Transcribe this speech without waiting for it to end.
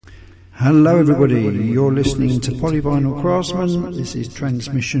Hello everybody, you're listening to Polyvinyl Craftsman. This is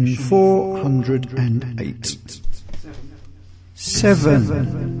transmission 408.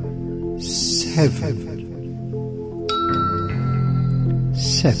 Seven.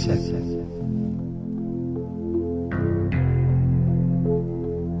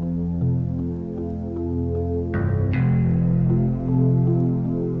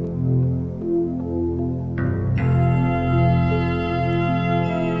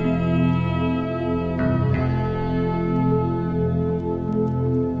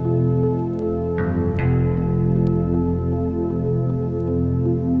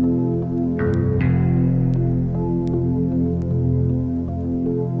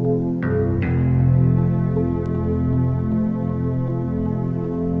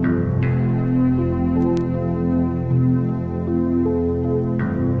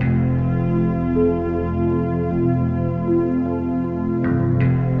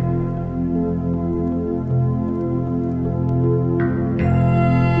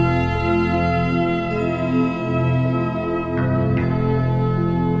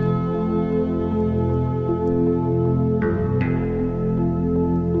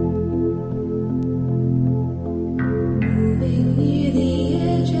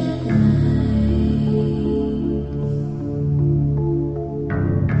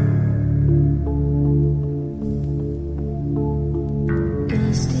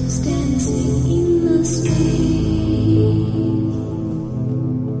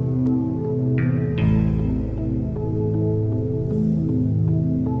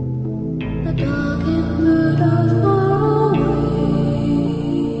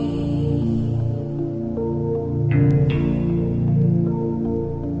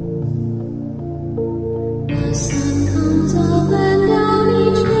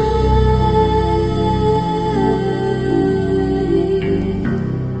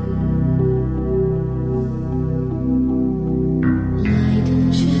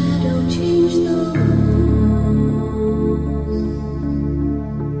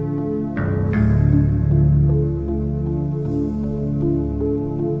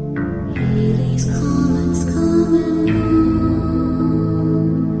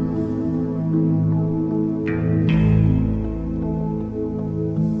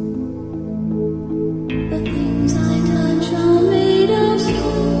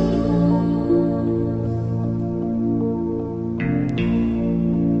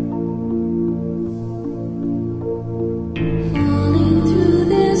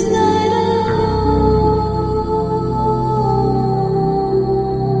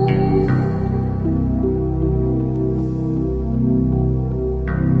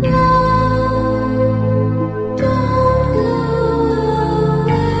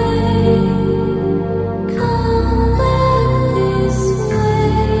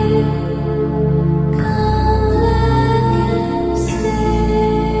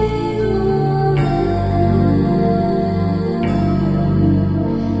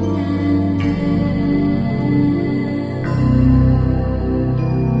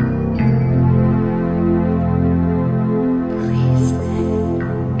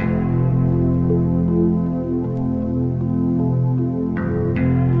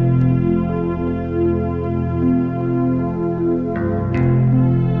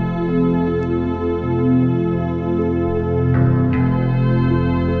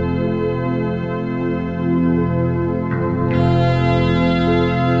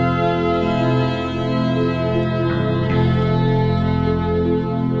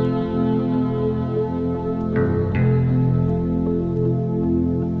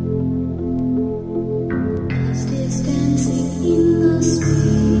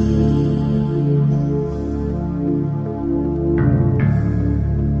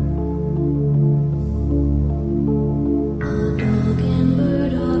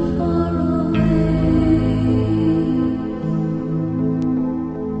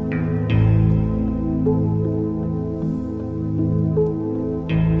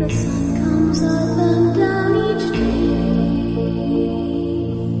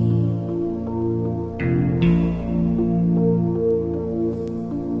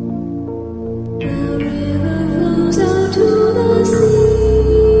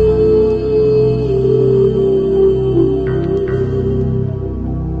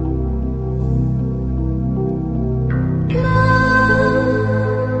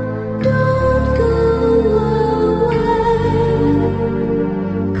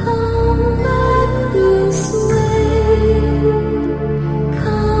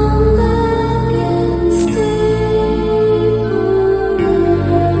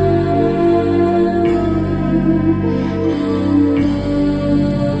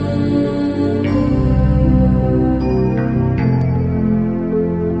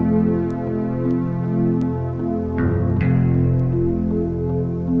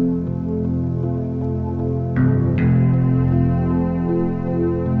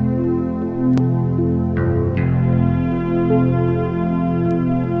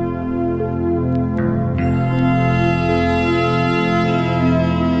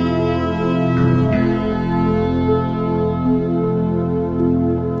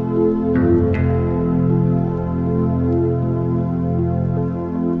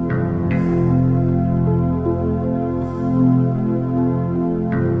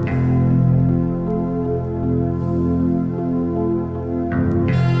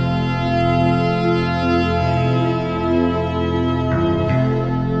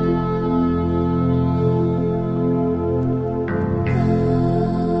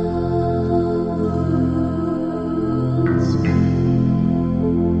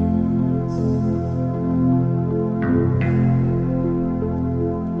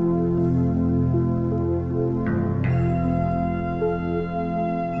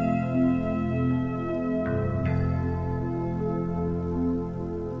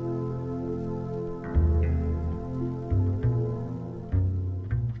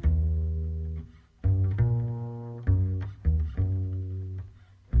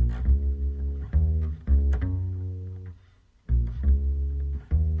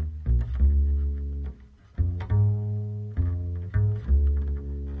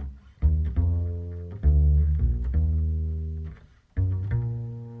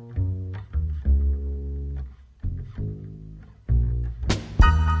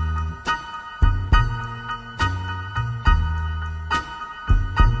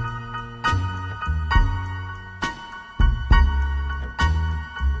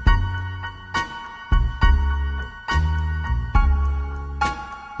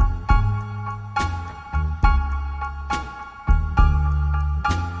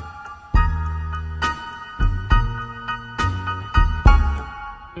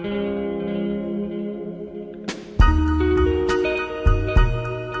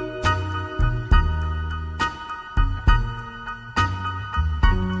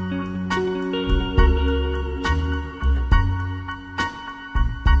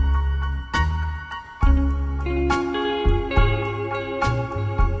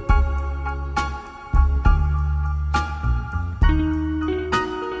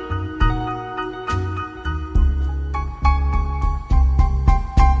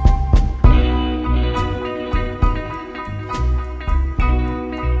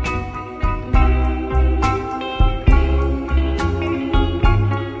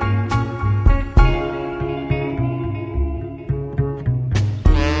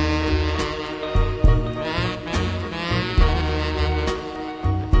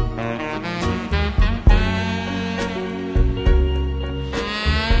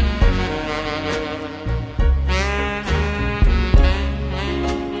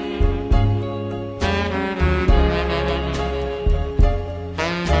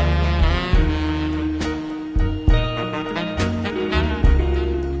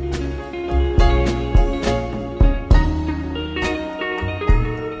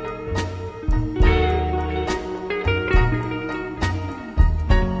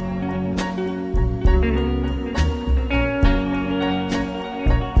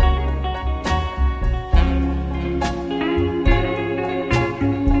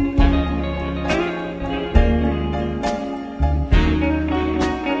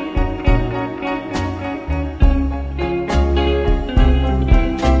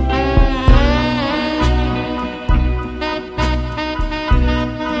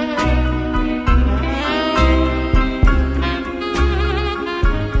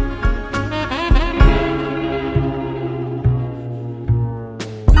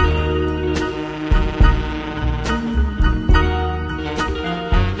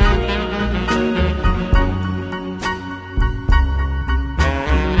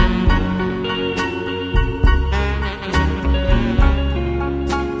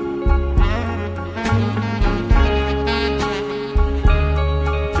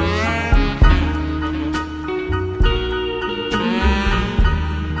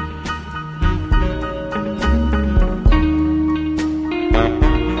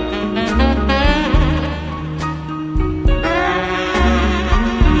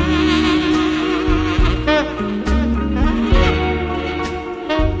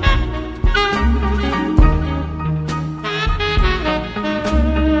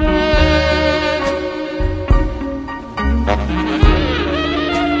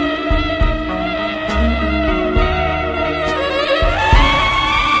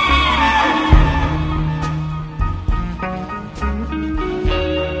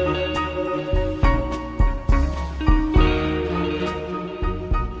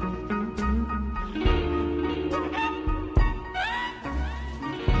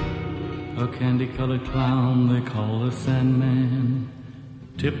 A candy-colored clown they call the Sandman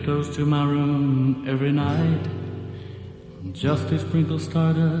tiptoes to my room every night just to sprinkle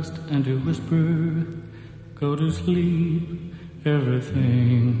stardust and to whisper, go to sleep,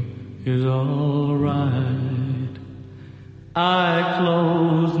 everything is all right. I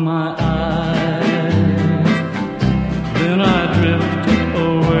close my eyes, then I drift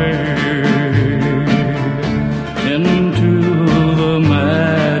away into the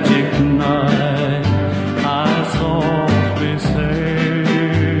magic night. I softly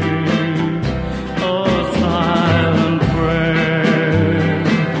say a silent prayer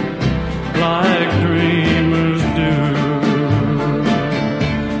like dreamers do.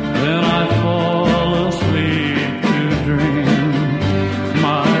 Then I fall asleep to dream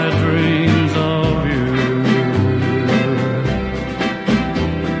my dreams of you.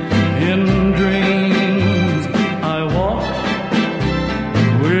 In dreams I walk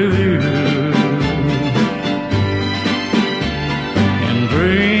with you. In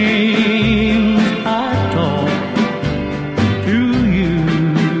dreams I talk to you.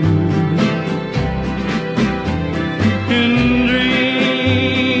 In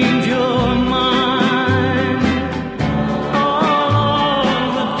dreams you're mine all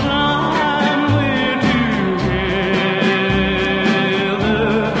the time we're together.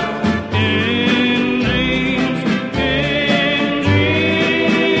 In dreams,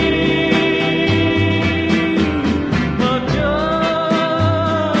 but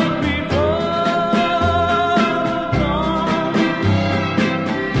just before dawn,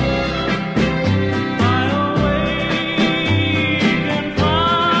 I awake and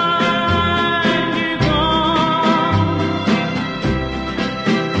find you gone.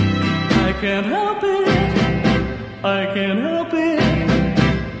 I can't help it, I can't help it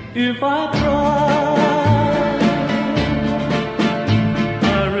if I try.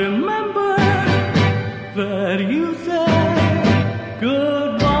 I remember that you said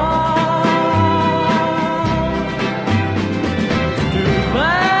goodbye. Too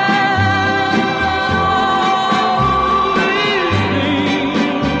bad all these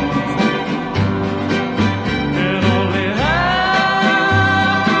things can only happen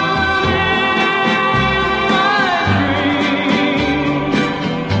in my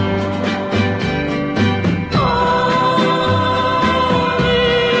dreams.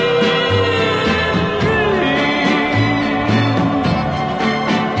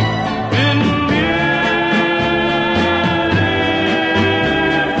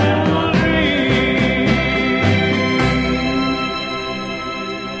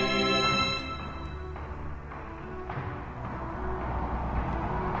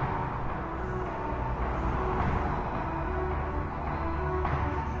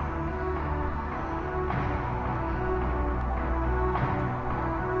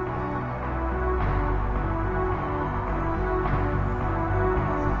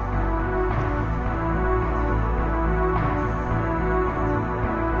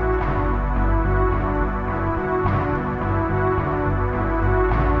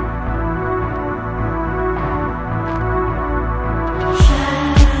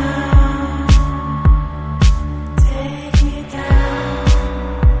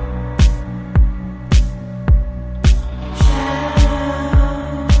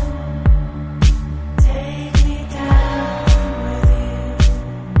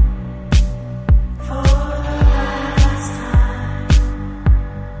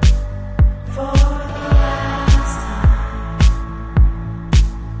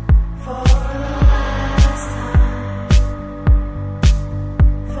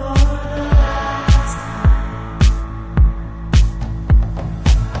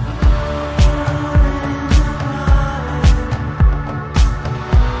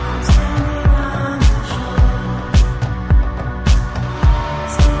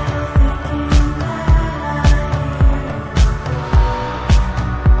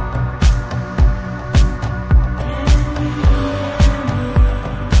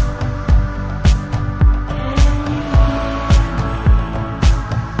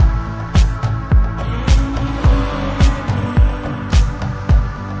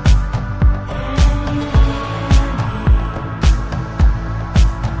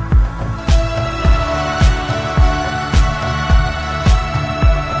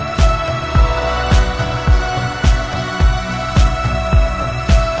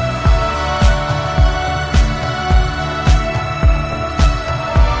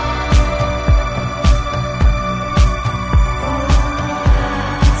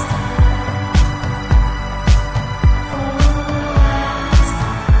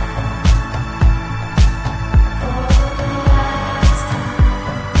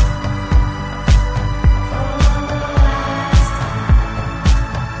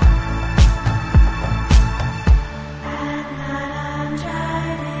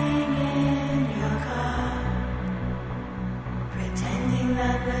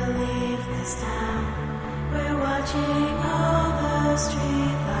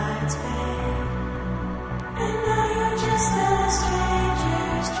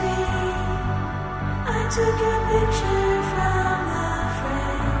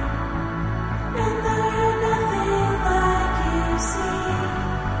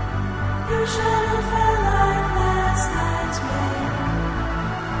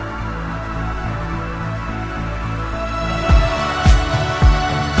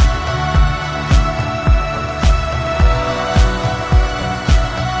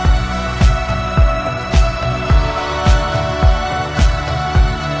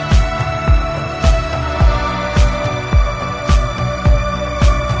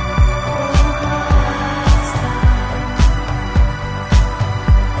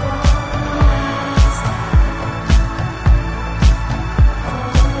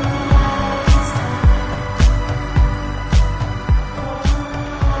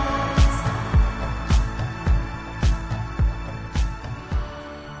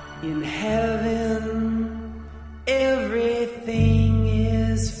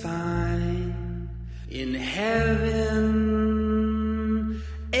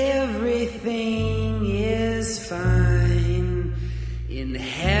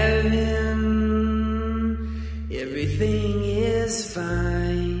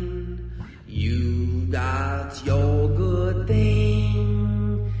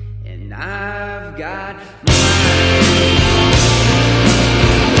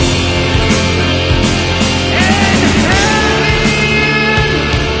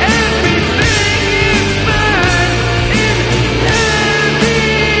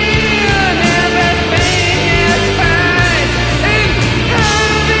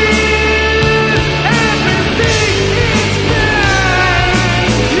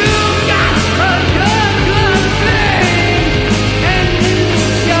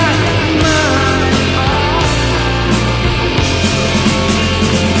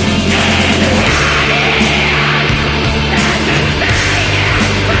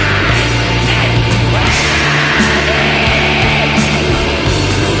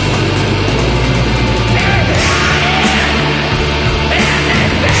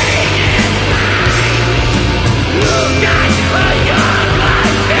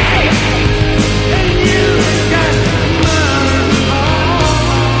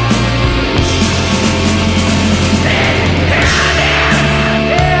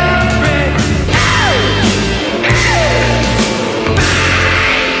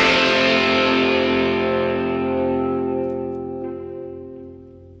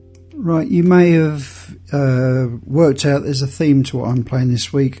 Right, you may have worked out there's a theme to what I'm playing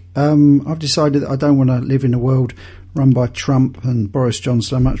this week. I've decided that I don't want to live in a world run by Trump and Boris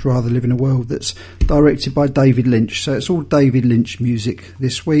Johnson. I'd much rather live in a world that's directed by David Lynch. So it's all David Lynch music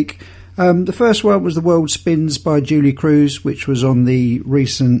this week. The first one was The World Spins by Julie Cruz, which was on the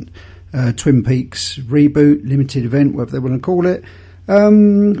recent Twin Peaks reboot, limited event, whatever they want to call it.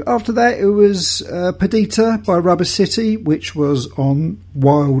 After that, it was Perdita by Rubber City, which was on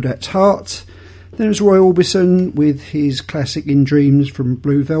Wild at Heart. Then it was Roy Orbison with his classic In Dreams from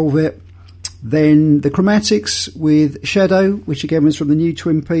Blue Velvet. Then The Chromatics with Shadow, which again was from the new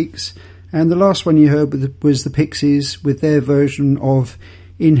Twin Peaks. And the last one you heard was the Pixies with their version of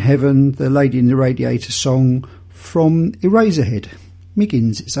In Heaven, the Lady in the Radiator song from Eraserhead.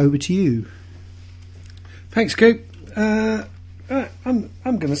 Miggins, it's over to you. Thanks, Coop. I'm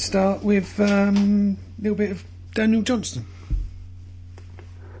going to start with a little bit of Daniel Johnston.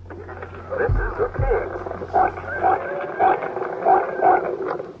 This is the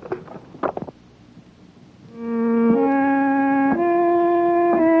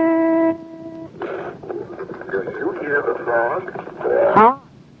Do you hear the frog? Hi,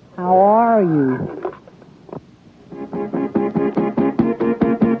 how are you?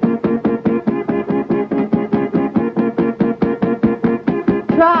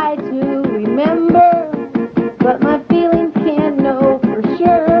 Try to remember, but my feelings can't know for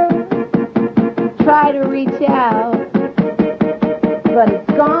sure. Try to reach out, but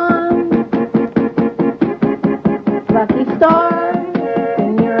it's gone. Lucky stars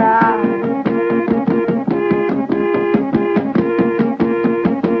in your eyes.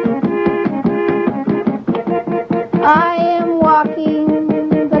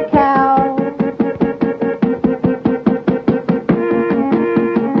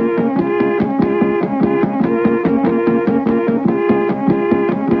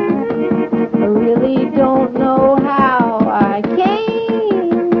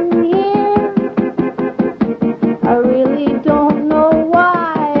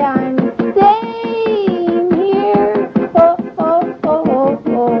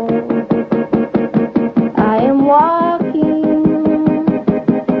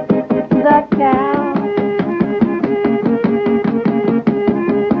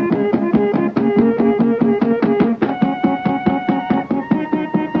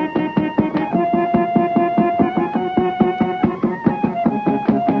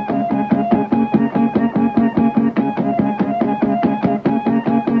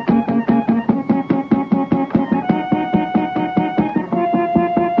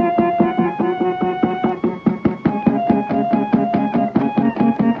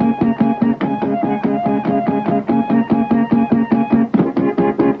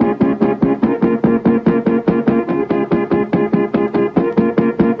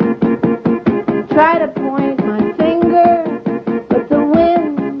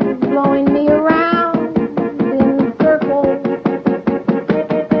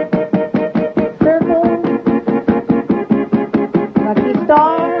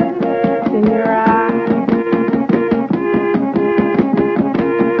 stars in your eyes.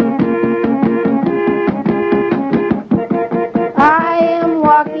 I am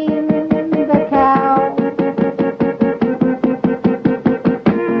walking the cow.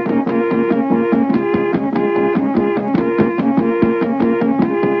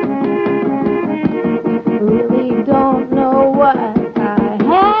 Really don't know what I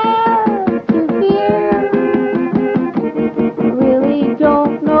have to fear. Really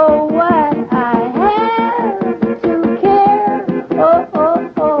don't know what I have to care. Oh, oh,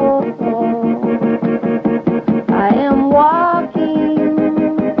 oh, oh. I am walking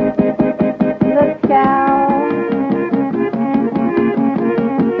the cow.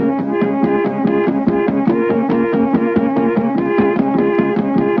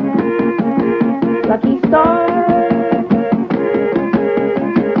 Lucky star.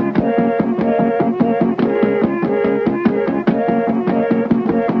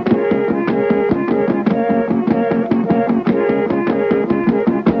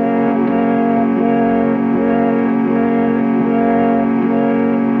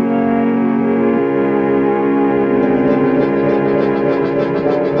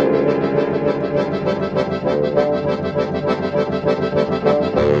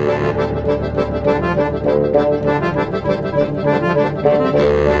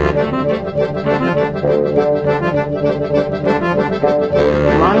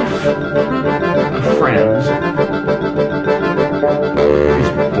 Life of friends is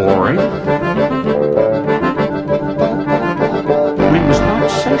boring. We must not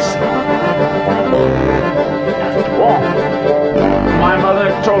say so. After all, my mother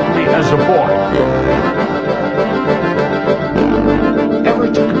told me as a boy, ever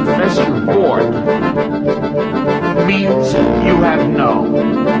to confess you're bored means you have no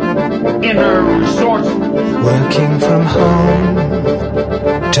inner resources. Working from home,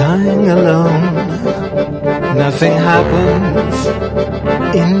 dying alone, nothing happens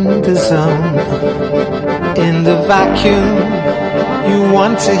in the zone. In the vacuum you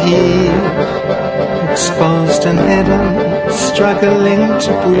want to heave, exposed and hidden, struggling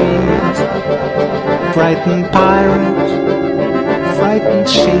to breathe. Frightened pirate, frightened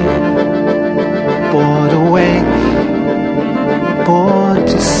sheep, bored awake, bored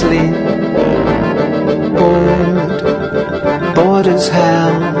to sleep. Bored as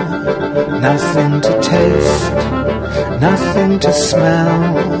hell, nothing to taste, nothing to smell,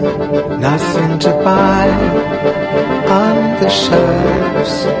 nothing to buy on the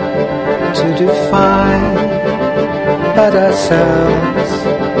shelves to defy but ourselves,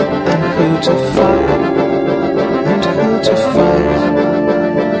 and who to fight, and who to fight,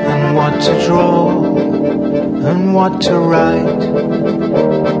 and what to draw, and what to write.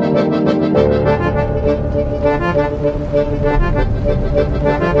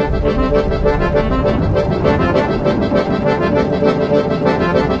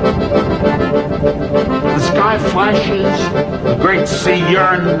 The sky flashes, the great sea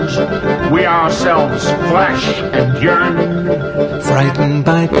yearns, we ourselves flash and yearn. Frightened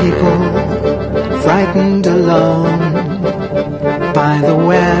by people, frightened alone, by the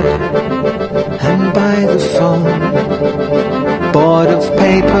web and by the phone. Bored of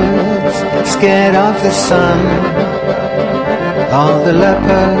papers, scared of the sun. All the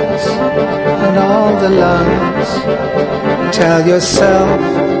lepers and all the lungs. Tell yourself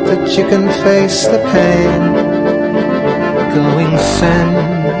that you can face the pain. Going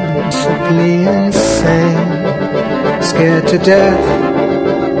sensibly insane, scared to death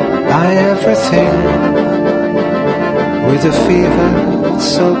by everything. With a fever that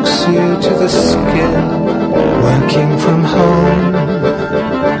soaks you to the skin. Working from home,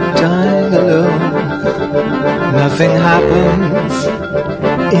 dying alone. Nothing happens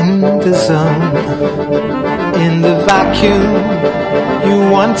in the zone. In the vacuum you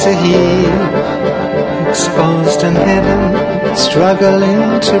want to heave, exposed and hidden,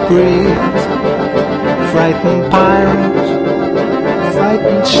 struggling to breathe. Frightened pirate,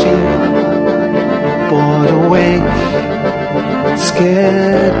 frightened sheep, bored awake,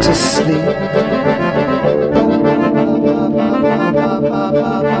 scared to sleep.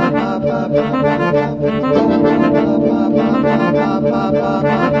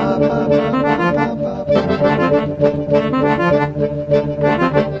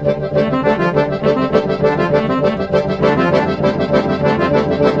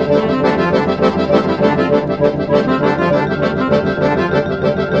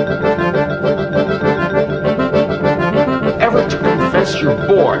 Ever to confess you're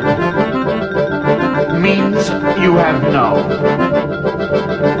bored means you have no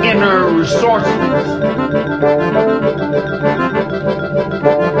inner resources.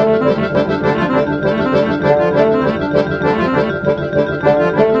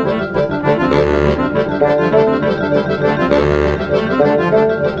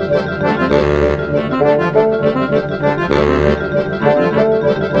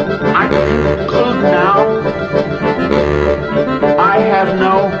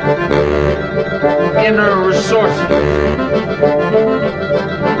 inner resources.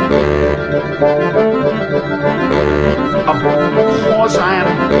 Because I am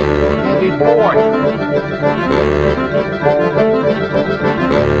heavy bored.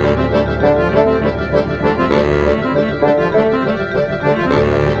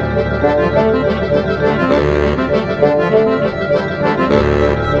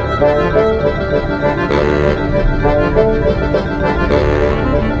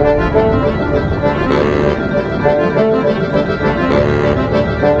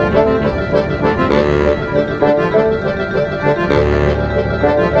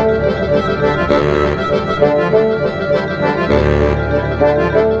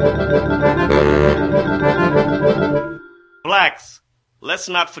 Blacks, let's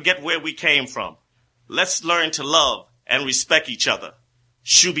not forget where we came from. Let's learn to love and respect each other.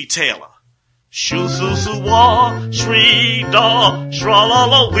 Shuby Taylor. Shoo su su wa, shri da, shra la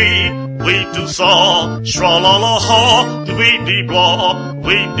la we do saw, shra la la ha, we de blah,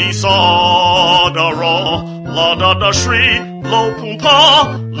 we de saw da ra, la da da shri, lo pum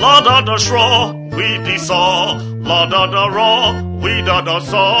pa, la da da shra, we de saw, la da da ra, we da da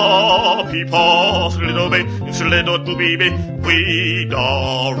saw, peepaw, little baby, little baby, we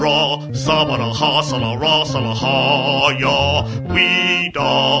da ra, sa ba da ha, sa la ra, sa la ha ya, we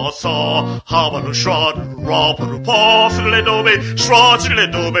da saw, ha ba da shra, ra ba da pa, little baby, shra,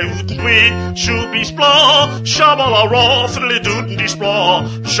 little baby, we should be splah, shabala raw, fiddly doodin' de splah,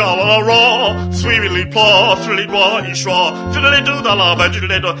 shabala raw, sweetly plah, fiddly raw, ishra, fiddly do the la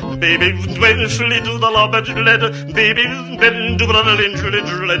letter, baby, fiddly do the la letter, baby, bend do the letter,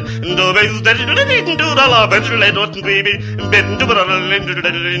 and the baby, that didn't do the la letter, baby, bend do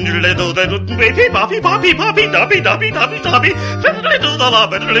the letter, baby, poppy, poppy, poppy, dobby, dobby, dobby, dobby, fiddly do the la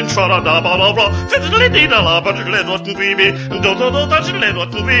letter, and shra, da, ba, la, fiddly do the la letter, baby, do the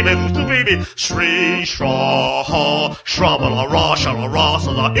letter, baby, Shri shra ha shra la ra sha la ra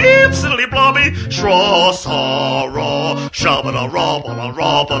sa la ipsily blobby shra sa ra sha ba la ra ba la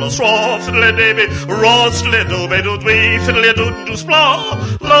ra ba la shra fiddly baby ra fiddly do be do we fiddly do do spla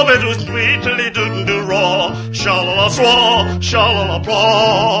love it do we fiddly do ra sha la sha la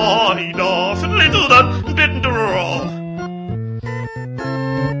blah da fiddly do that didn't do ra.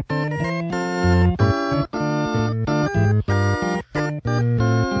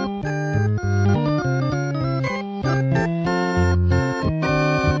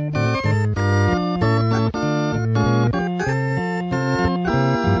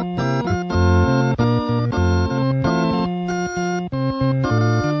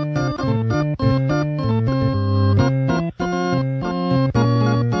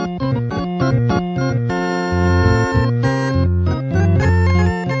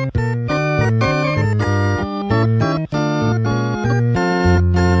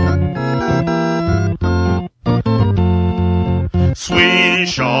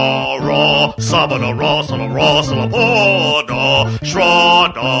 Sabada ra sa la pa da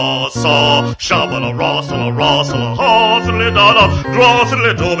shra da sa shabada ra sa la ha fiddly da da draw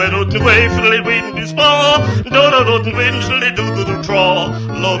fiddly do be do way fiddly wind do spa da da do wind fiddly do the draw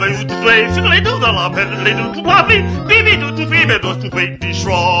love it do way fiddly do the la fiddly do wobbly baby do baby do wait the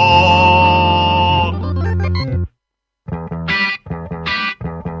shra.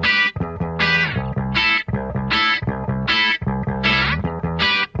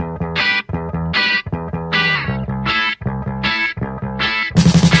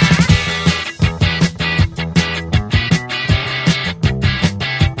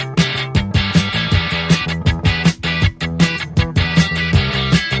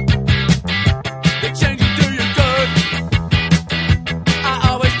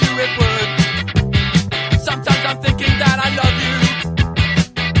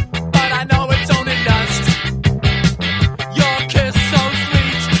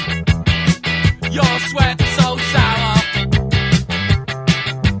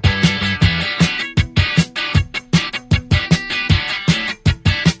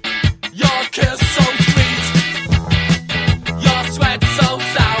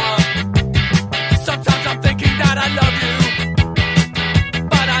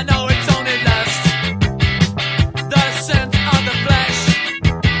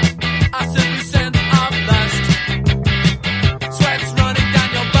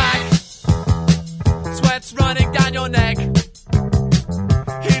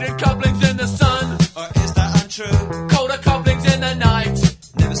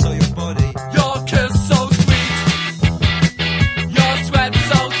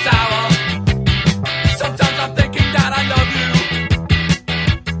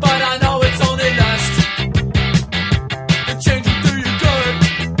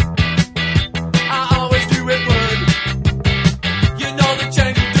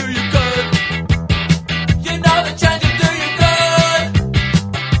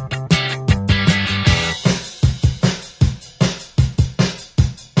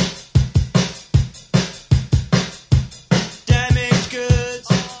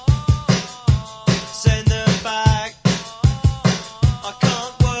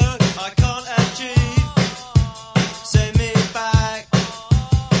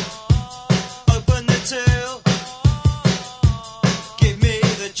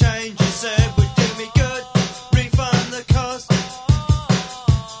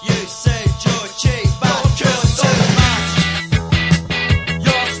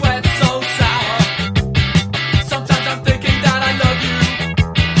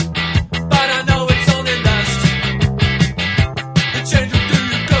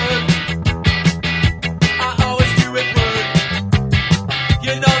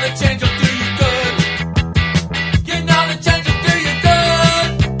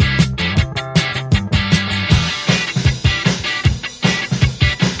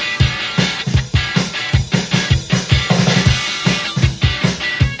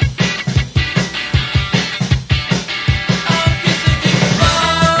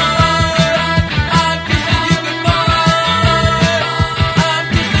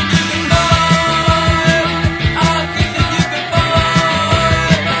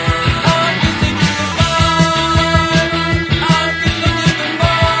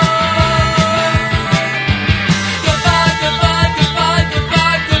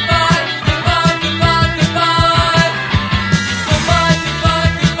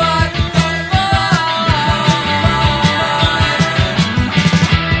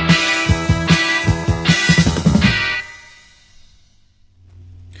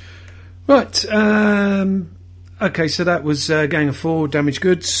 Right, okay, so that was Gang of Four, Damaged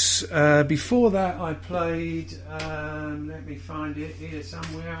Goods. Before that I played, let me find it here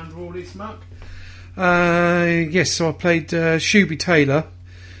somewhere under all this muck. Yes, so I played Shooby Taylor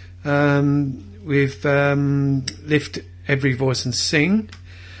with Lift Every Voice and Sing.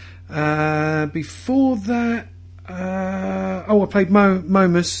 Before that, I played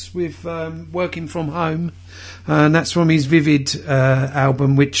Momus with Working From Home, and that's from his Vivid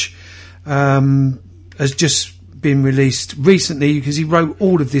album, which has just been released recently because he wrote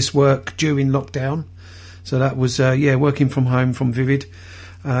all of this work during lockdown. So that was Working From Home from Vivid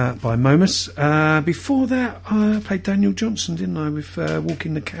by Momus. Before that I played Daniel Johnson, didn't I, with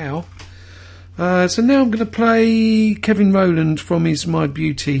Walking the Cow. So now I'm going to play Kevin Rowland from his My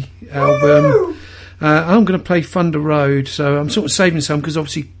Beauty album. I'm going to play Thunder Road, so I'm sort of saving some because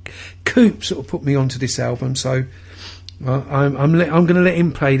obviously Coop sort of put me onto this album, so I'm going to let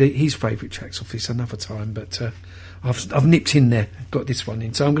him play his favourite tracks off this another time, but I've nipped in there, got this one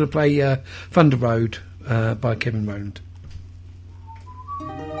in, so I'm going to play Thunder Road by Kevin Rowland.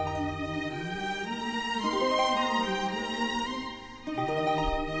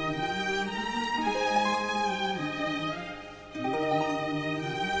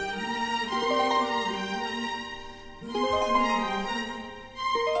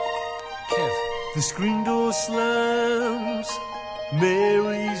 The screen door slams,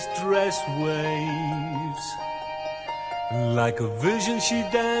 Mary's dress waves. Like a vision she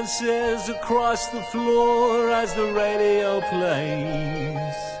dances across the floor as the radio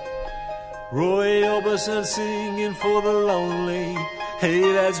plays. Roy Orbison singing for the lonely. Hey,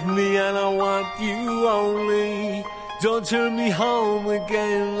 that's me and I want you only. Don't turn me home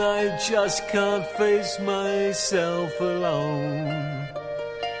again, I just can't face myself alone.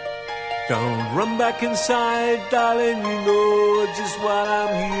 Don't run back inside, darling, you know just what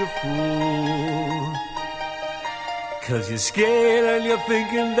I'm here for. 'Cause you're scared and you're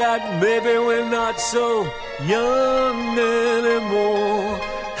thinking that maybe we're not so young anymore.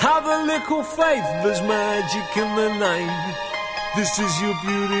 Have a little faith, there's magic in the night. This is your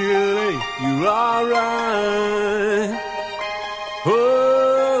beauty, LA, you're alright.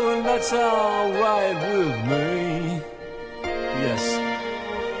 Oh, and that's alright with me. Yes.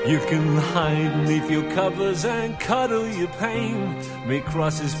 You can hide beneath your covers and cuddle your pain. Make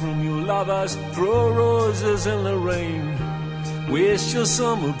crosses from your lovers, throw roses in the rain. Waste your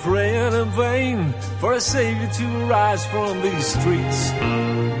summer praying in vain for a savior to rise from these streets.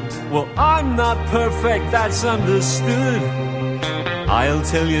 Well, I'm not perfect, that's understood. I'll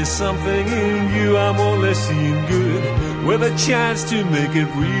tell you something, in you I'm only seeing good. With a chance to make it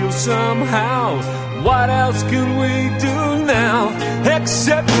real somehow. What else can we do now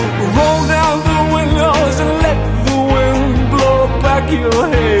except roll down the windows and let the wind blow back your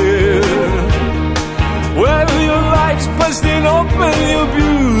hair? Well, your life's busting open, your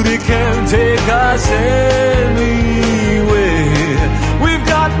beauty can take us anywhere. We've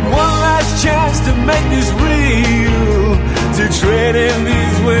got one last chance to make this real, to trade in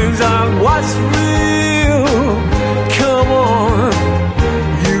these wings on what's real. Come on,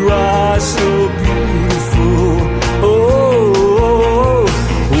 you are so beautiful. Oh,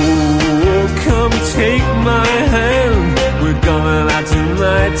 come take my hand. We're going out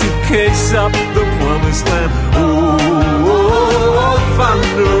tonight to case up the promised land. Oh,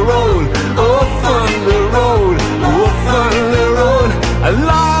 Thunder Road, oh, Thunder Road, oh, Thunder Road. A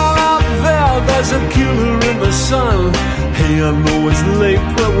line up there, there's a killer in the sun. Hey, I know it's late,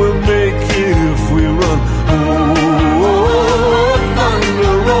 but we'll make it if we run. Oh,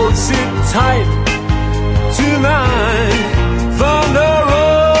 Thunder Road, sit tight tonight, Thunder Road.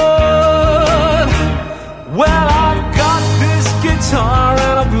 Well, I've got this guitar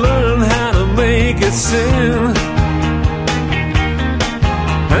and I've learned how to make it sing.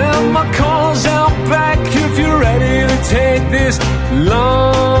 And my car's out back if you're ready to take this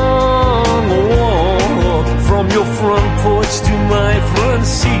long walk from your front porch to my front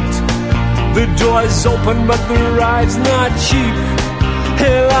seat. The door's open but the ride's not cheap.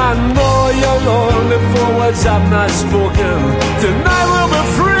 Hell, I know you're lonely for words I've not spoken. Tonight we'll be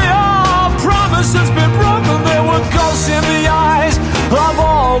free, all promises been broken. There were ghosts in the eyes of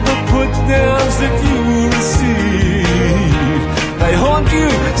all the put-downs that you received. They haunt you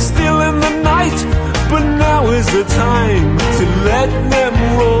still in the night, but now is the time to let them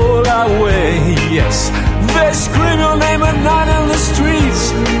roll away. Yes, they scream your name at night in the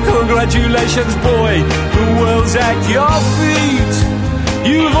streets. Congratulations, boy, the world's at your feet.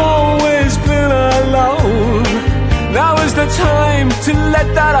 You've always been alone. Now is the time to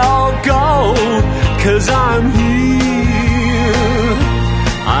let that all go. 'Cause I'm here.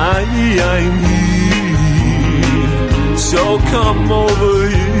 all come over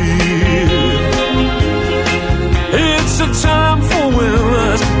here. It's a time for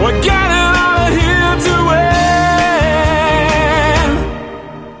winners. We're getting out of here to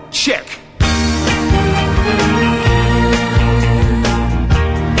win. Check.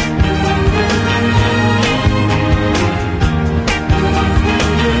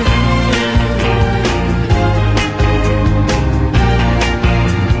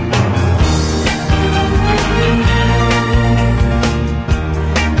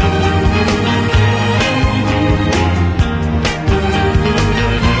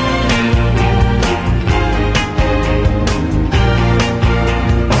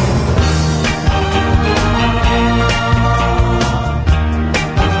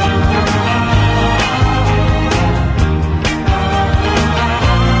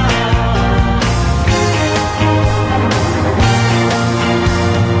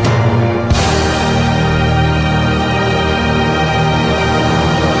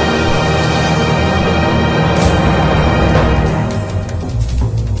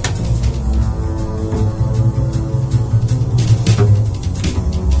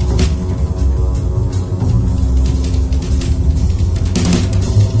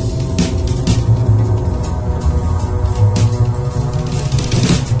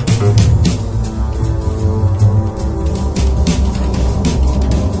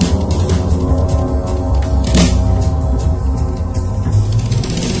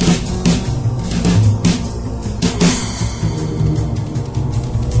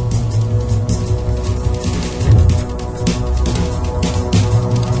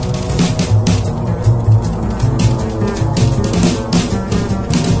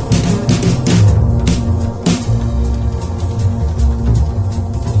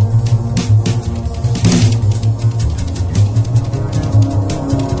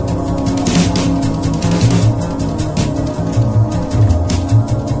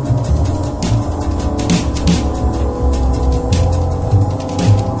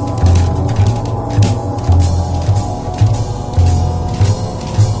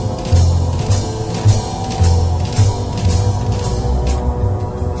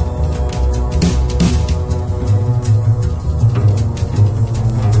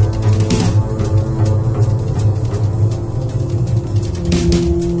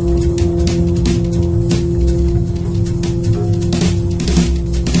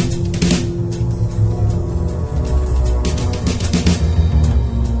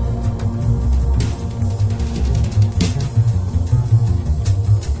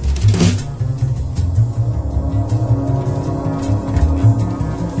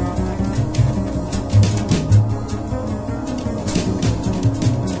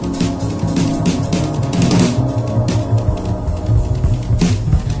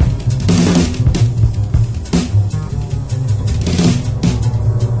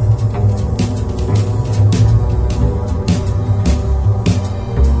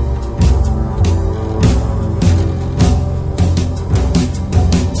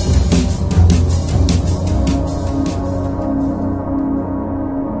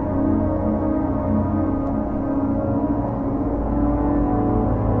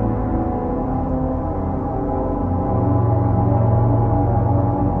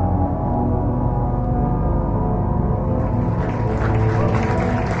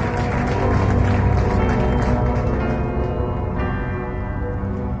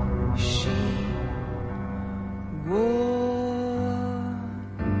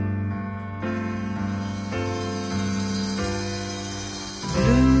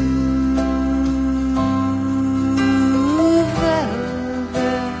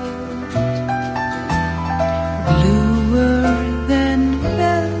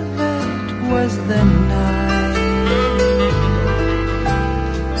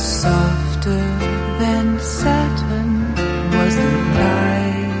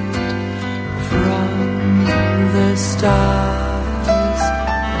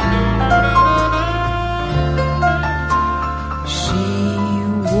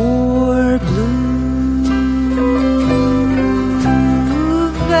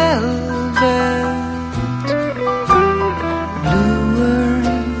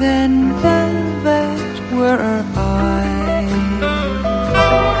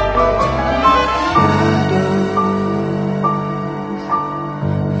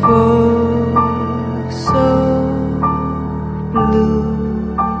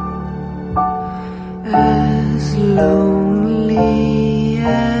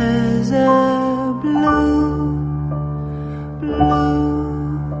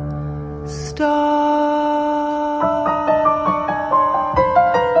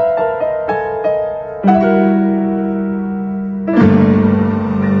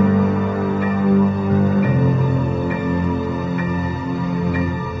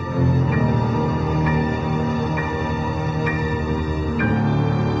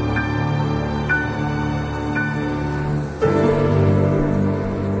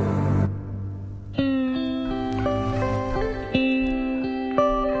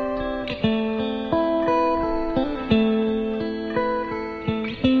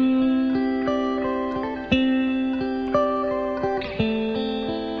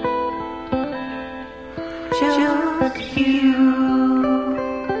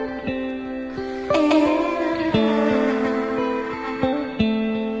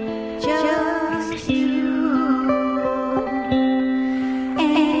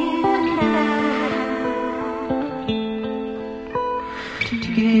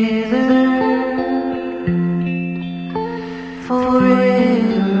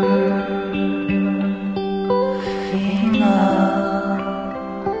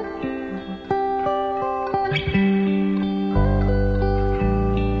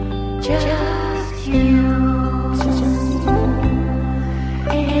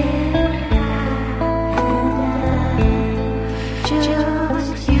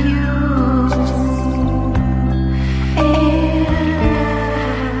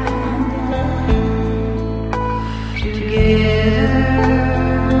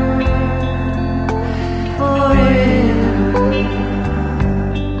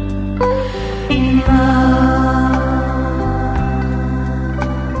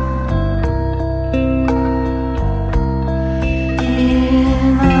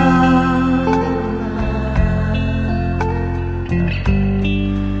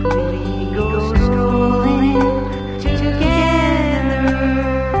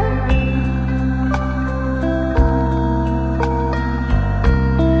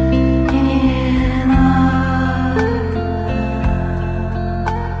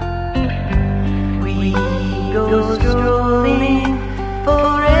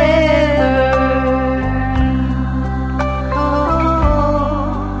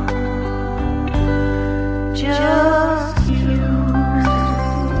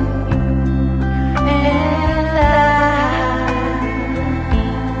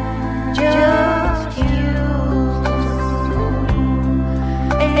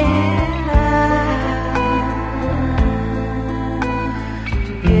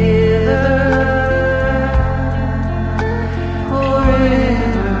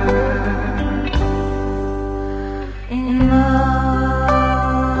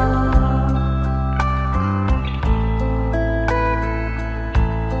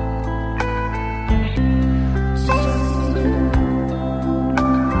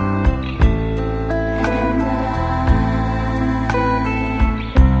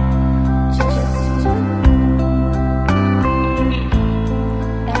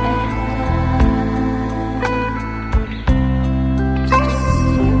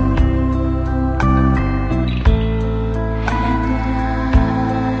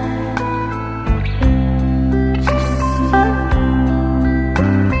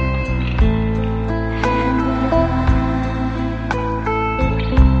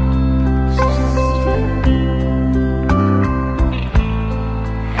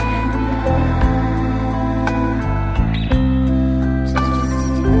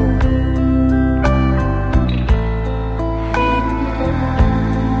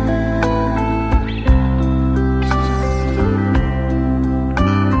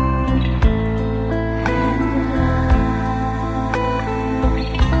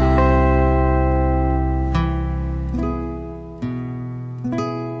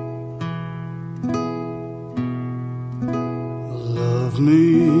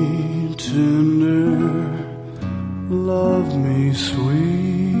 tender, love me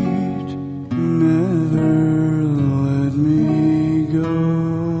sweet, never let me go.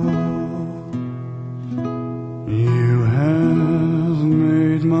 You have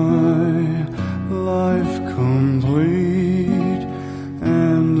made my life complete,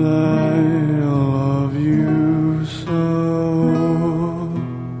 and I love you so.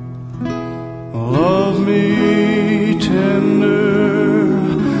 Love me tender,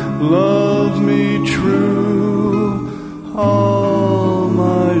 love me true, all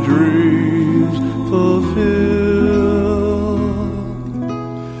my dreams fulfill.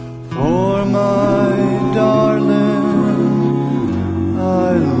 For my darling,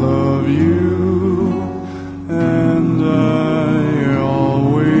 I love you, and I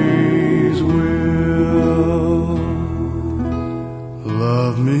always will.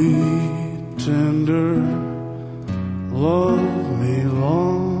 Love me tender, love me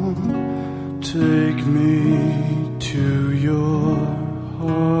long, take me to your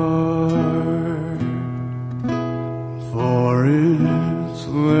heart, for it's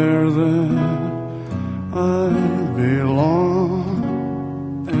there that I belong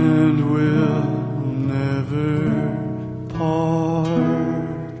and will never part.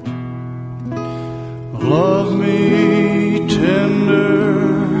 Love me tender,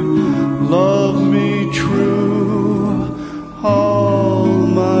 love me true, all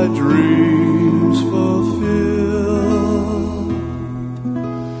my dreams fulfill.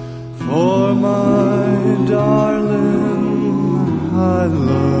 For my darling, I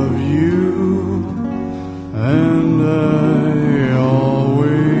love you, and I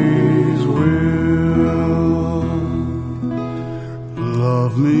always will.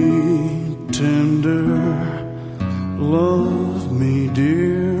 Love me tender, love me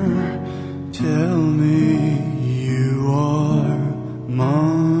dear, tell me you are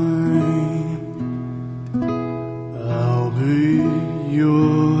mine.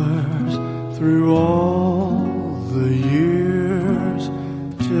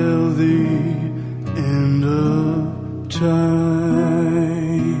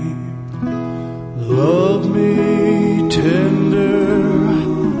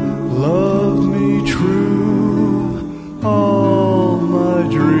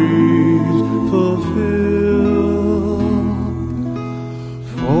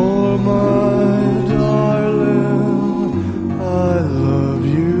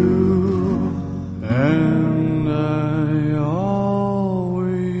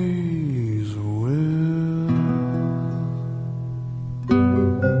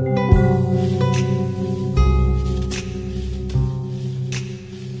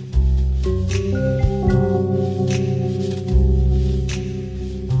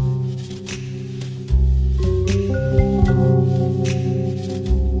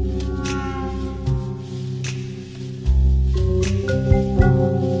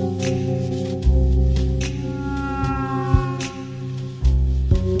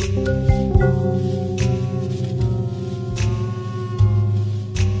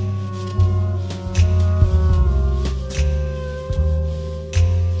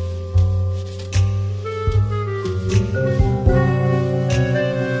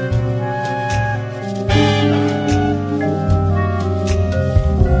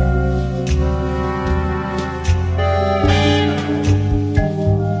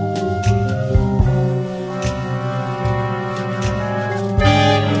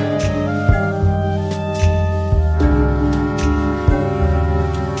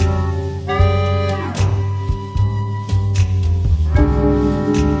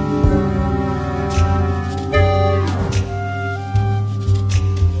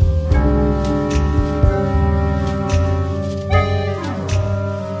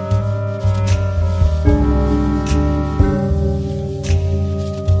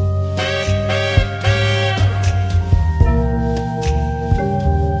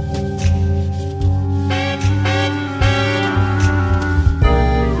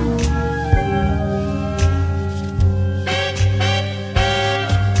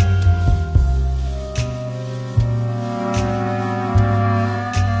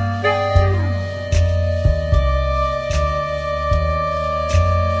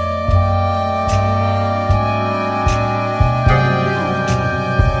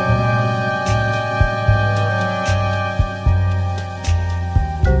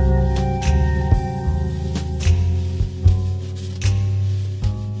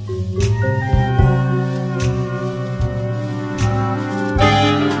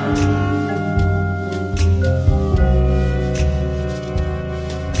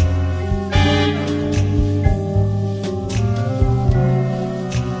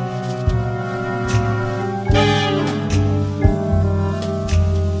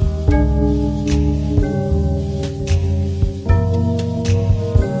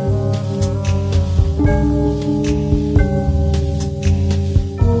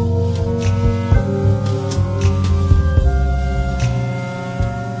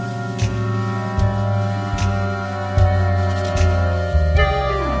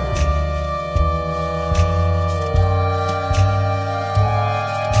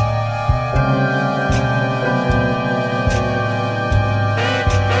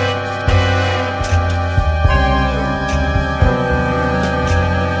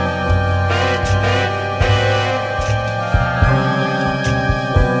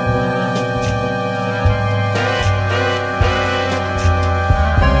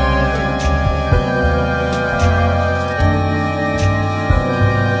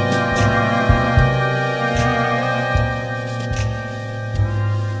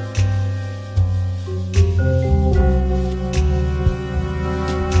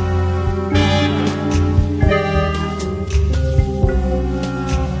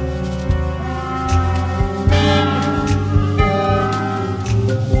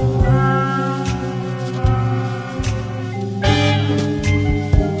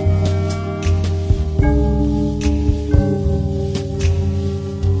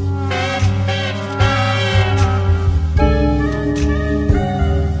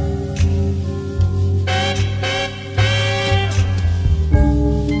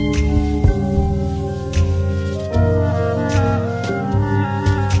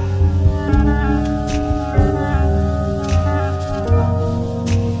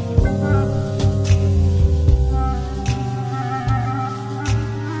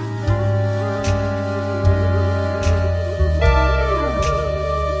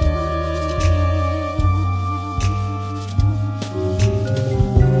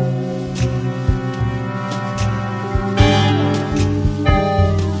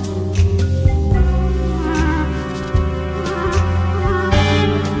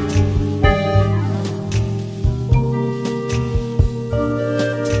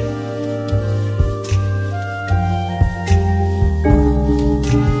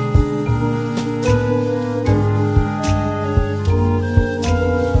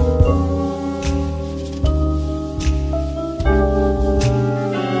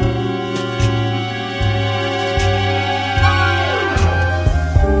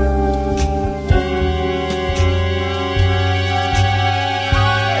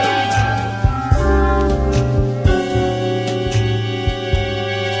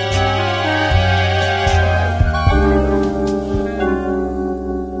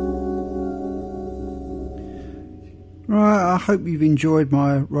 hope you've enjoyed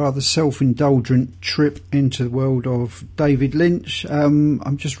my rather self-indulgent trip into the world of David Lynch.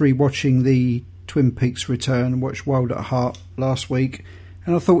 I'm just rewatching the Twin Peaks Return, watched Wild at Heart last week,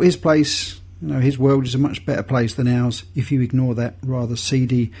 and I thought his place, his world is a much better place than ours if you ignore that rather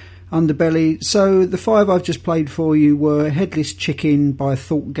seedy underbelly. So the 5 I've just played for you were Headless Chicken by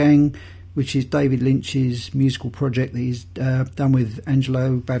Thought Gang, which is David Lynch's musical project that he's done with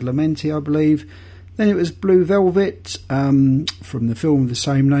Angelo Badalamenti, I believe. Then it was Blue Velvet, from the film of the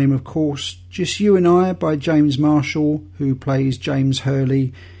same name, of course. Just You and I by James Marshall, who plays James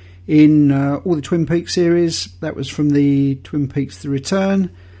Hurley in all the Twin Peaks series. That was from the Twin Peaks The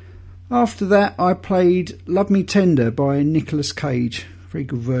Return. After that, I played Love Me Tender by Nicolas Cage. Very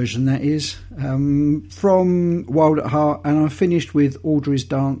good version, that is. From Wild at Heart. And I finished with Audrey's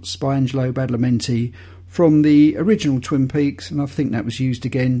Dance by Angelo Badalamenti from the original Twin Peaks. And I think that was used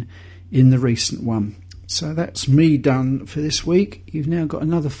again in the recent one. So that's me done for this week. You've now got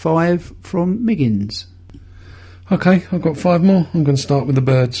another 5 from Miggins. Okay, I've got 5 more. I'm going to start with the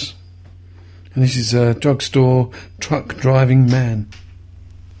Byrds. And this is a Drugstore Truck Driving Man.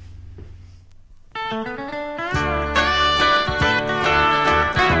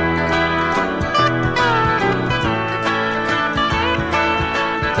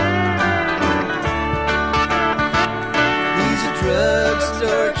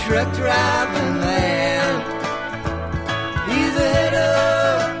 Truck driving man. He's the head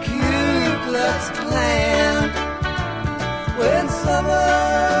of Ku Klux Klan. When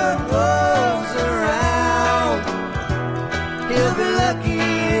summer rolls around, he'll be lucky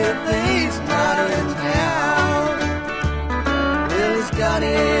if he's not in town. Well, he's got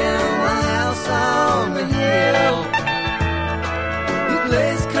him a house on the hill. He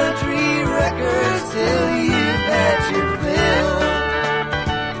plays country records till you've had your fill.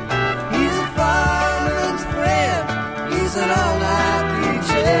 An all-night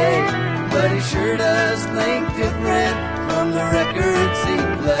DJ, but he sure does think different from the records he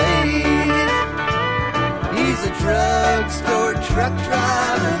plays. He's a drugstore truck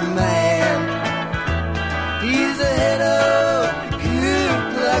driving man. He's the head of the Ku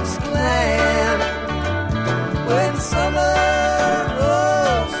Klux Klan. When summer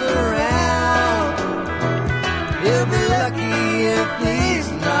rolls around, he'll be lucky if he's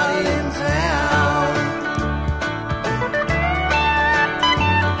not in town.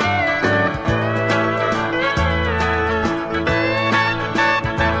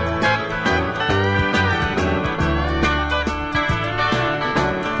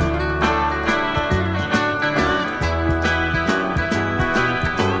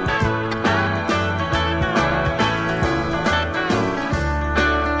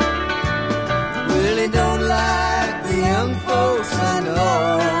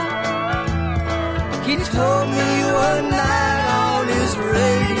 Told me one night on his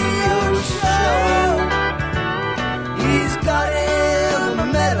radio show, he's got him a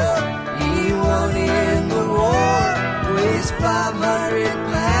medal he won in the war, weighs 500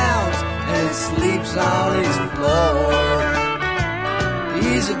 pounds and sleeps on his floor.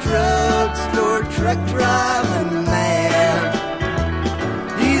 He's a drugstore truck driving man.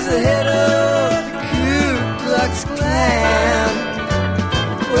 He's the head of the Ku Klux Klan.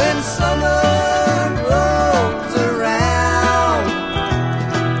 When summer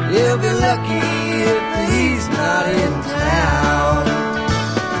he'll be lucky if he's not in town.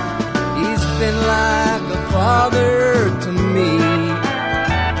 He's been like a father to me.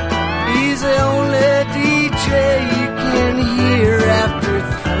 He's the only DJ you can hear after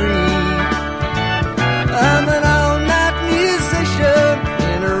 3. I'm an all-night musician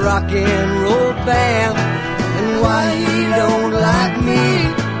in a rock and roll band, and why he don't like me,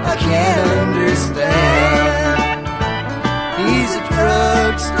 I can't understand. He's a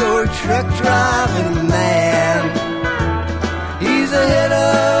drugstore truck driving man. He's the head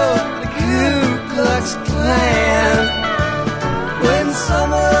of the Ku Klux Klan. When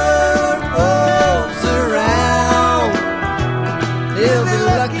summer rolls around, he'll be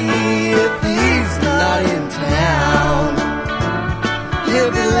lucky if he's not in town.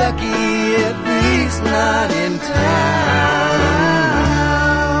 He'll be lucky if he's not in town.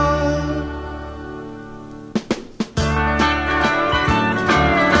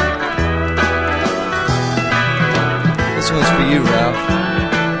 This one's for you, Ralph.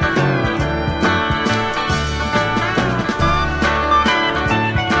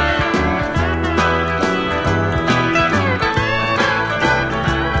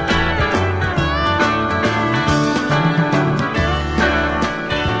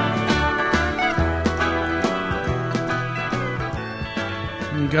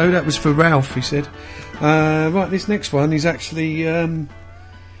 go. That was for Ralph, he said. Right, this next one is actually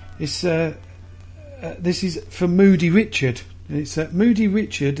this is for Moody Richard. It's Moody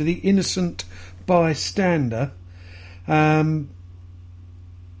Richard, the innocent bystander, and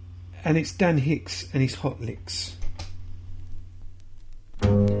it's Dan Hicks and his Hot Licks.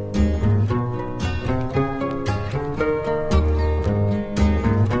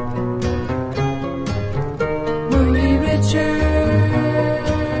 Moody Richard,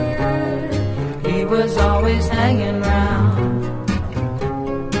 he was always hanging round.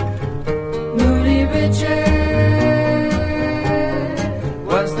 Moody Richard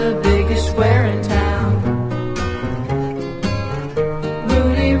was the biggest square in town.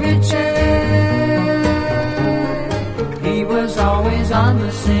 Moody Richard, he was always on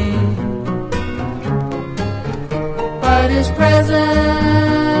the scene, but his presence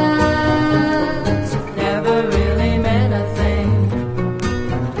never really meant a thing.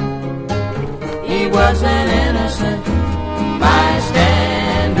 He was an innocent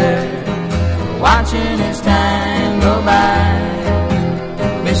bystander, watching his time go by.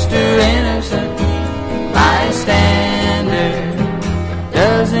 Mr. Innocent bystander,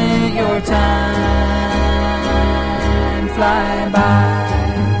 doesn't your time fly by?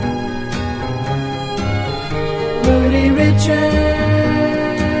 Moody Richard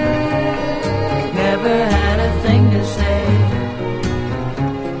never had a thing to say,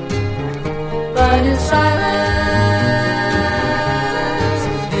 but his silence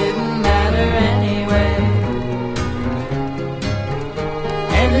didn't matter anyway.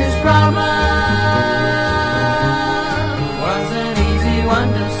 And his problem was an easy one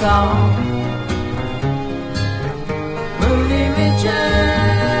to solve. Moody Richard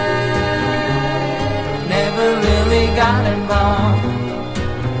never really got involved.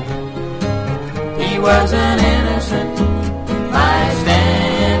 He was an innocent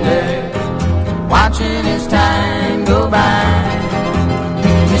bystander, watching his time go by.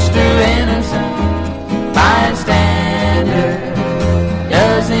 Mr. Innocent bystander,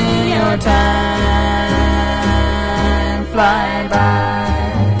 doesn't your time fly by?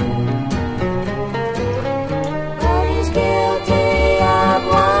 But he's guilty of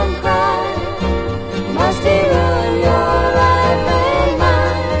one crime. Must he ruin your life and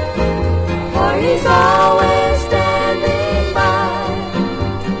mine? For he's always standing by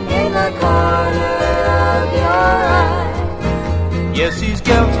in the corner of your eye. Yes, he's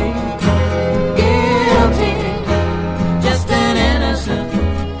guilty, guilty, just an innocent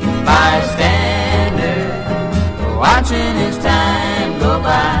bystander, watching his time go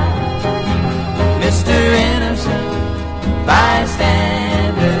by. Mr. Innocent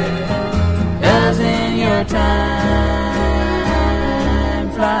bystander, doesn't your time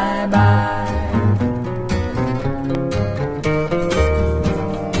fly by?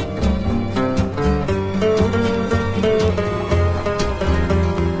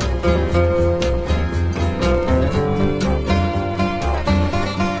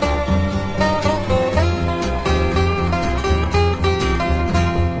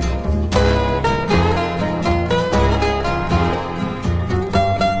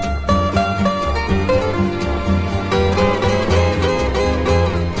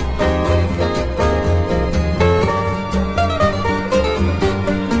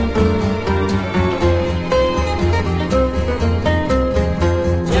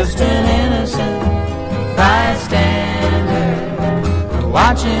 Just an innocent bystander,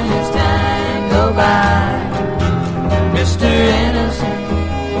 watching his time go by. Mr. Innocent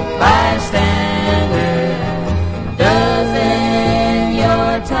bystander, doesn't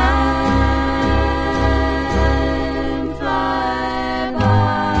your time fly by?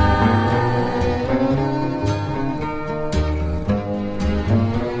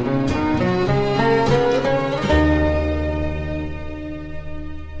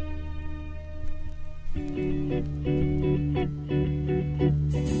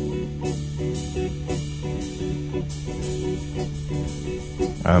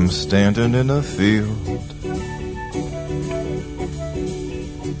 I'm standing in a field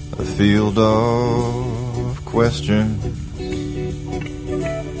of questions.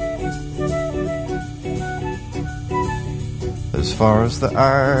 As far as the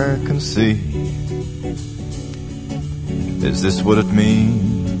eye can see, is this what it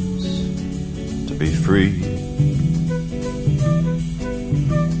means to be free?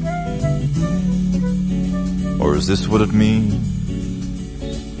 Or is this what it means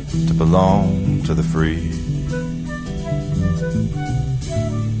to belong to the free?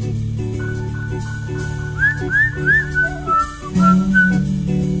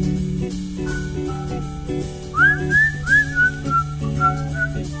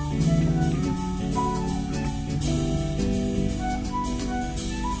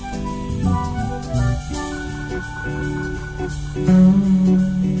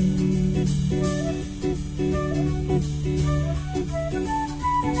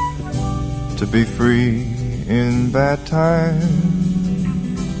 be free in bad times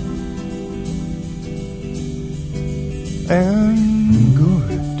and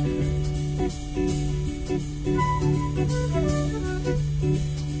good.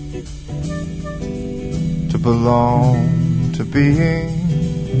 To belong to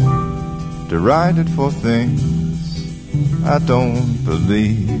being derided for things I don't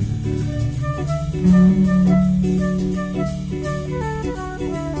believe.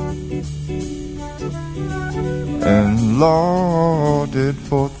 And lauded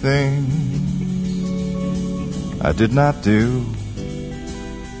for things I did not do.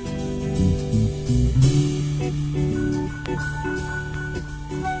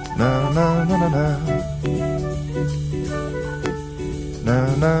 Na na na na na.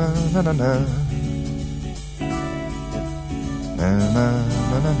 Na na na na na. Na na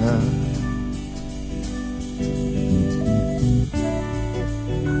na na na.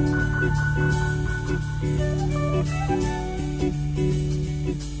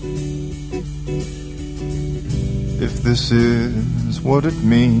 If this is what it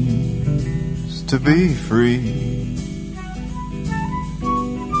means to be free,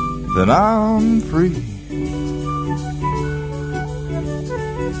 then I'm free.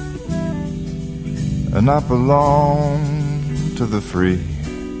 And I belong to the free.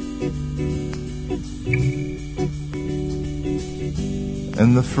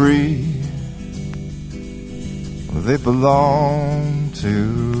 And the free, well, they belong to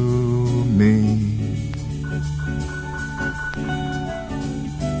me.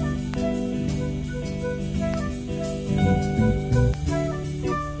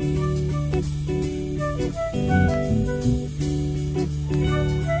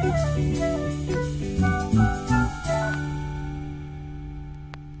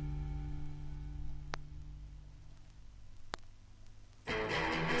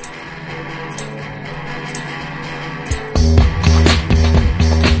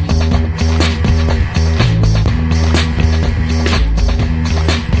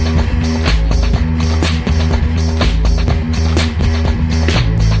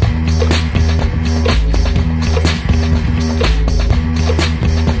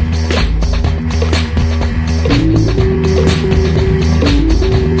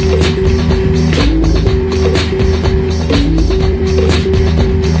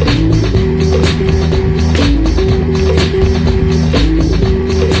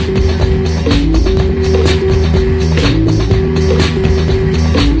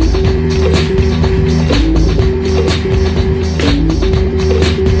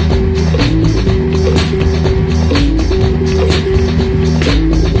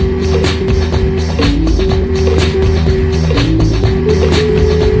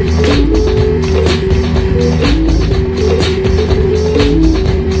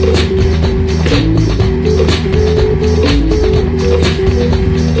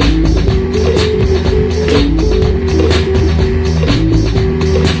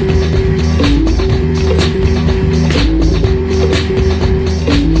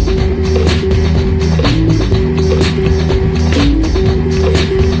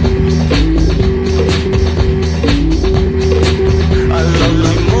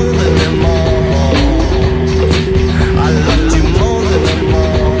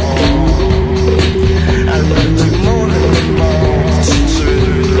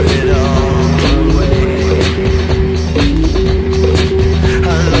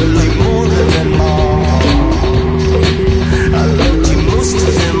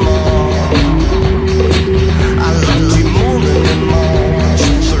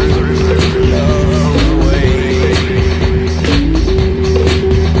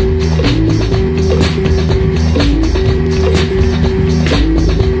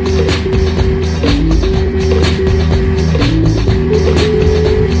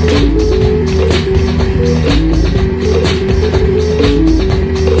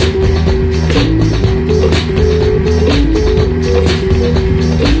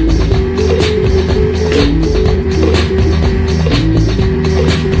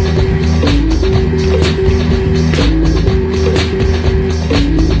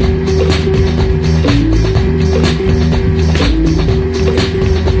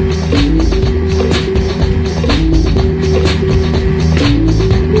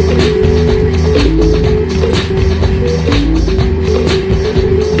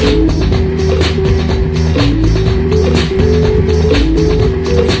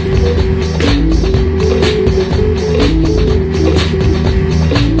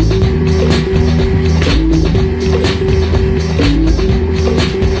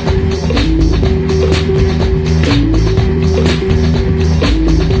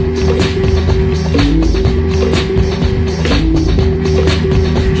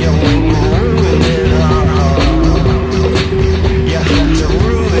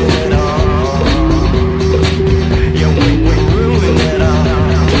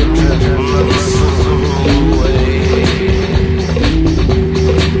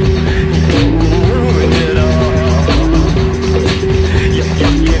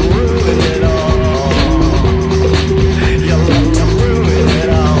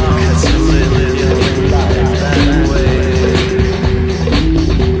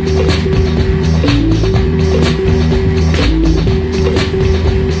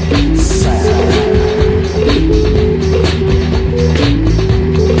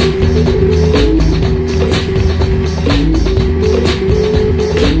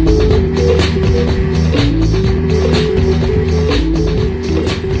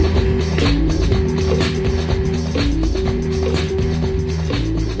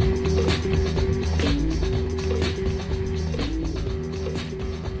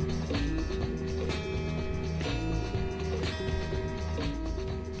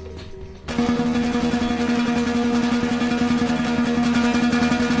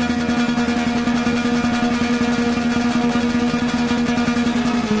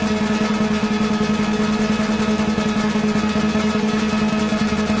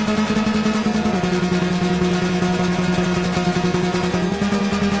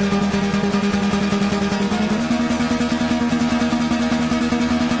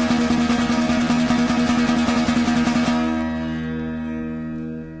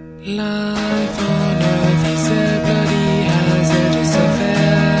 Life on earth is a bloody hazardous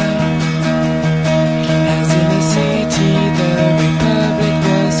affair. As in the city, the republic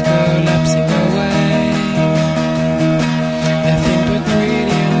was collapsing away. Nothing but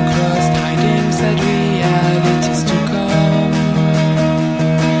brilliant crossed hiding sad realities to come.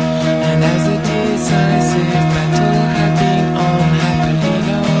 And as the decisive battle had been unhappily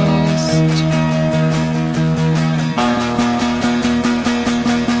lost,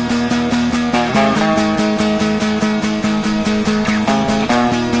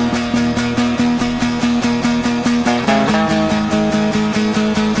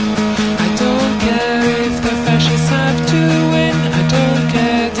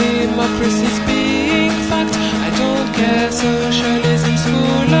 socialism's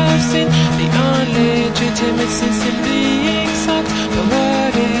full of sin, the unlegitimate system being sucked. But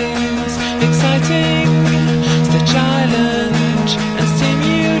what is exciting is the challenge and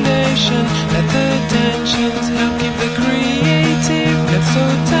stimulation that the tensions help keep the creative left so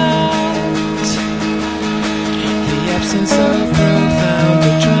taut. The absence of profound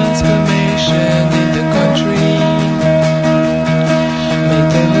transformation in the country made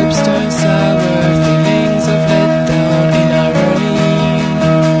the hopes turn sour, feelings of letdown in irony.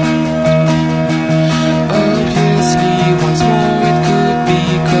 Obviously, once more it could be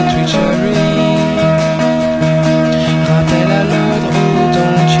treachery. Rappel à l'ordre, oh,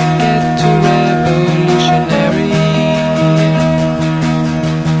 don't you get too revolutionary.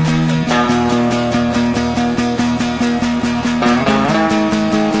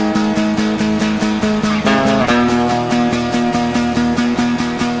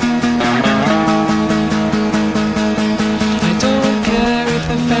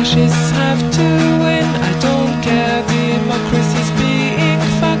 Fascists have to win. I don't care democracy's being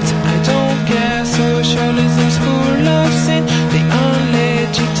fucked. I don't care socialism's full of sin, the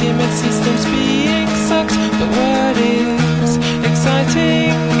unlegitimate system's being sucked. But what is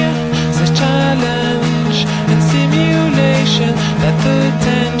exciting is a challenge and stimulation that the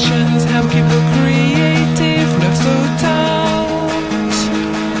tensions help keep the creative nerve so taut.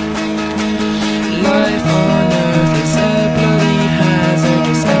 Life on earth is a bloody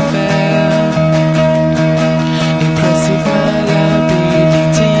hazardous affair. Impressive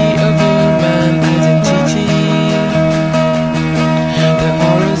malleability of human identity. The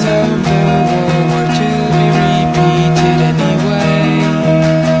horrors of the war were to be repeated anyway.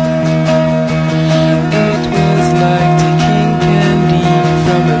 It was like taking candy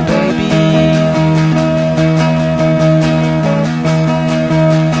from a baby.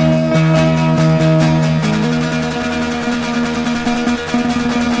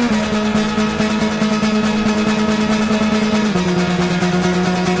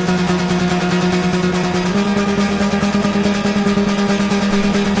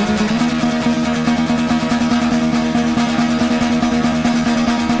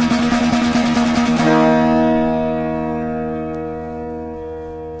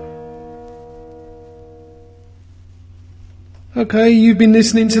 Okay, you've been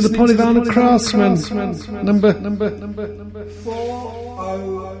listening to the Polyvinyl Craftsman, number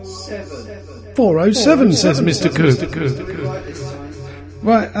 407, says Mr. Coop.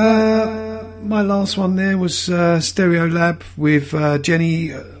 Right, my last one there was Stereo Lab with Jenny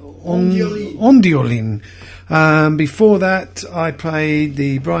Ondiolin. Before that, I played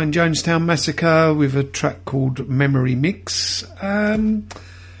the Brian Jonestown Massacre with a track called Memory Mix. So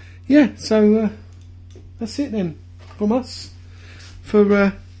that's it then from us. For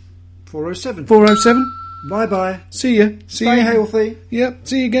 407. 407. Bye bye. See ya. Stay healthy. Yep.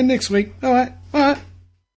 See you again next week. All right.